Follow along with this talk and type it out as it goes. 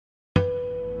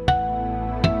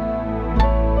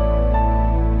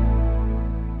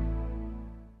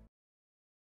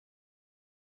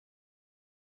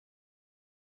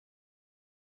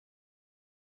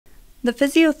The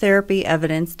Physiotherapy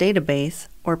Evidence Database,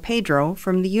 or PEDro,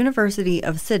 from the University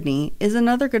of Sydney is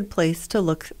another good place to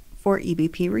look for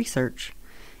EBP research.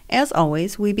 As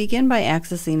always, we begin by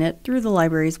accessing it through the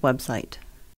library's website.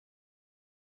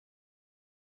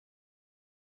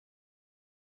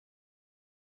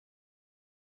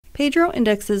 PEDro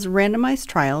indexes randomized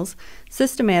trials,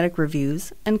 systematic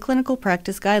reviews, and clinical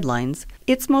practice guidelines.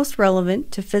 It's most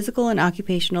relevant to physical and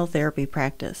occupational therapy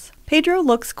practice. PEDro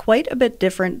looks quite a bit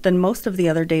different than most of the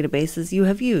other databases you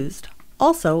have used.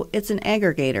 Also, it's an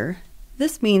aggregator.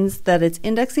 This means that it's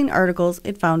indexing articles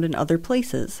it found in other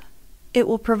places. It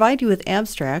will provide you with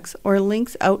abstracts or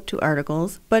links out to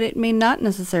articles, but it may not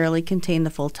necessarily contain the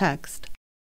full text.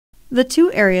 The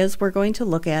two areas we're going to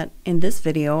look at in this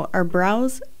video are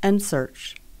browse and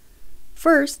search.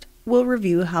 First, we'll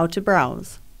review how to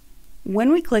browse.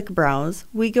 When we click Browse,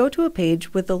 we go to a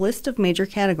page with a list of major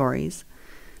categories.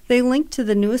 They link to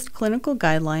the newest clinical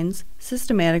guidelines,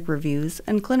 systematic reviews,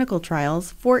 and clinical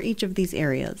trials for each of these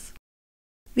areas.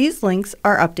 These links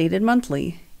are updated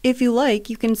monthly. If you like,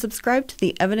 you can subscribe to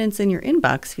the Evidence in Your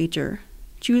Inbox feature.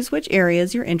 Choose which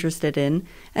areas you're interested in,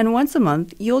 and once a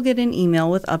month you'll get an email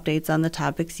with updates on the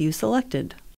topics you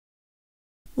selected.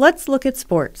 Let's look at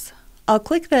sports. I'll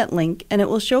click that link and it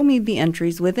will show me the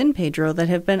entries within PEDro that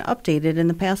have been updated in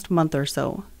the past month or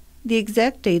so. The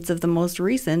exact dates of the most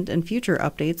recent and future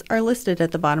updates are listed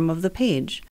at the bottom of the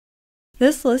page.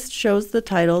 This list shows the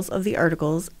titles of the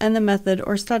articles and the method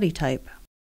or study type.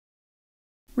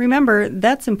 Remember,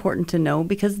 that's important to know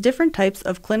because different types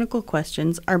of clinical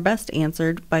questions are best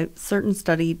answered by certain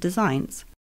study designs.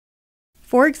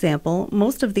 For example,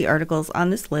 most of the articles on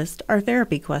this list are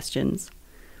therapy questions.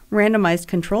 Randomized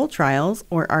control trials,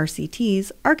 or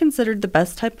RCTs, are considered the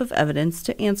best type of evidence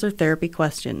to answer therapy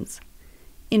questions.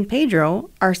 In PEDro,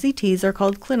 RCTs are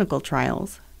called clinical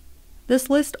trials. This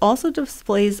list also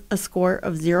displays a score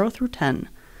of 0 through 10.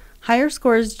 Higher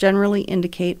scores generally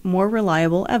indicate more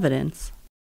reliable evidence.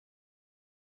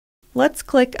 Let's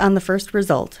click on the first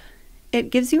result. It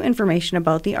gives you information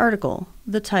about the article,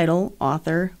 the title,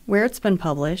 author, where it's been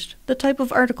published, the type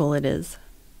of article it is.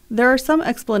 There are some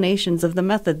explanations of the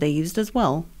method they used as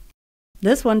well.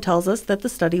 This one tells us that the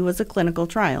study was a clinical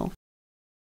trial.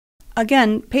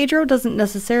 Again, PEDro doesn't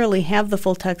necessarily have the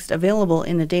full text available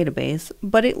in the database,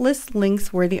 but it lists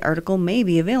links where the article may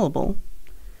be available.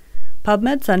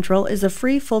 PubMed Central is a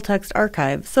free full-text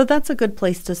archive, so that's a good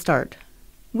place to start.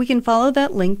 We can follow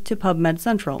that link to PubMed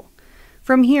Central.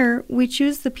 From here, we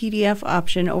choose the PDF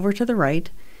option over to the right,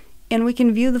 and we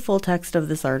can view the full text of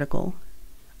this article.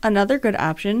 Another good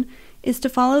option is to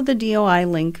follow the DOI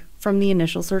link from the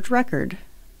initial search record.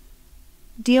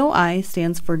 DOI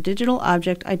stands for Digital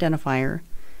Object Identifier.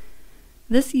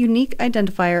 This unique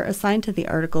identifier assigned to the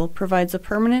article provides a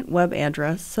permanent web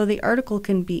address so the article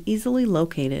can be easily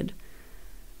located.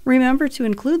 Remember to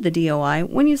include the DOI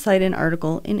when you cite an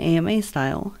article in AMA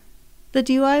style. The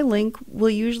DOI link will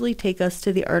usually take us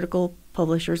to the article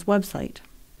publisher's website.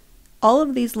 All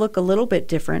of these look a little bit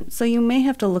different, so you may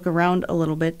have to look around a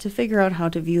little bit to figure out how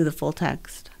to view the full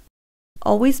text.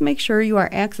 Always make sure you are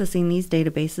accessing these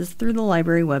databases through the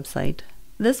library website.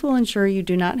 This will ensure you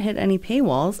do not hit any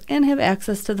paywalls and have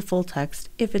access to the full text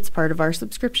if it's part of our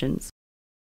subscriptions.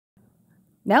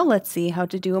 Now let's see how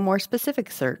to do a more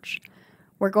specific search.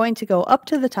 We're going to go up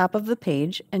to the top of the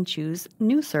page and choose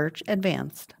New Search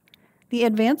Advanced. The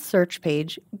Advanced Search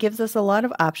page gives us a lot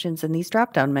of options in these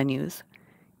drop-down menus.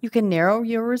 You can narrow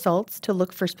your results to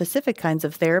look for specific kinds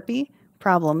of therapy,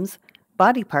 problems,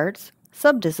 body parts,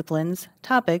 subdisciplines,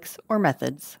 topics, or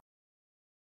methods.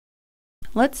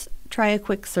 Let's try a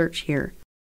quick search here.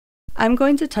 I'm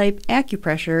going to type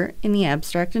acupressure in the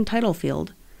abstract and title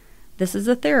field. This is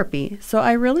a therapy, so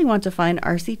I really want to find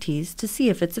RCTs to see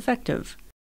if it's effective.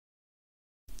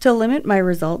 To limit my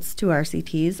results to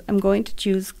RCTs, I'm going to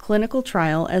choose clinical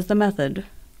trial as the method.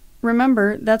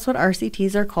 Remember, that's what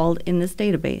RCTs are called in this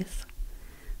database.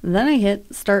 Then I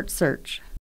hit Start Search.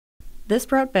 This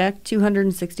brought back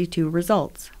 262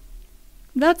 results.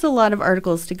 That's a lot of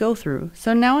articles to go through,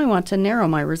 so now I want to narrow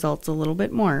my results a little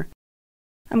bit more.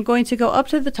 I'm going to go up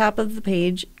to the top of the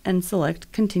page and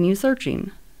select Continue Searching.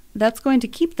 That's going to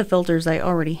keep the filters I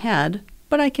already had,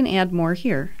 but I can add more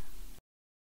here.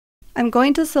 I'm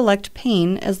going to select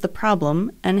pain as the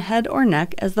problem and head or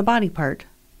neck as the body part.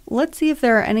 Let's see if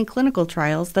there are any clinical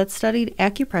trials that studied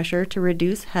acupressure to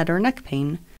reduce head or neck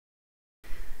pain.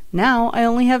 Now I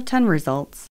only have 10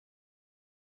 results.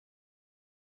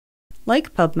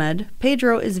 Like PubMed,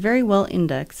 PEDro is very well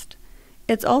indexed.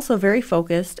 It's also very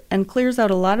focused and clears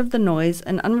out a lot of the noise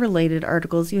and unrelated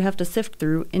articles you have to sift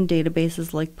through in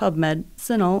databases like PubMed,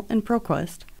 CINAHL, and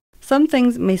ProQuest. Some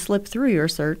things may slip through your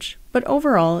search, but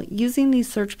overall, using these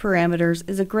search parameters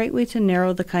is a great way to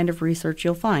narrow the kind of research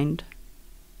you'll find.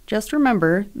 Just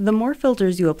remember, the more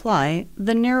filters you apply,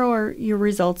 the narrower your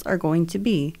results are going to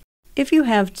be. If you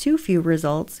have too few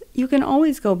results, you can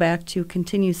always go back to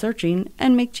Continue Searching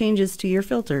and make changes to your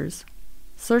filters.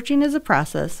 Searching is a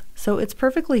process, so it's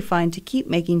perfectly fine to keep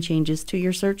making changes to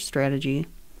your search strategy.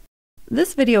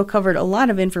 This video covered a lot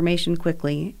of information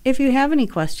quickly. If you have any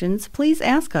questions, please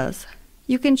ask us.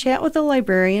 You can chat with a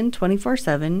librarian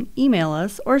 24/7, email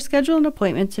us, or schedule an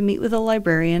appointment to meet with a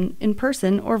librarian in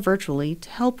person or virtually to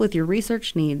help with your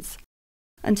research needs.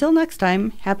 Until next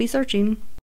time, happy searching!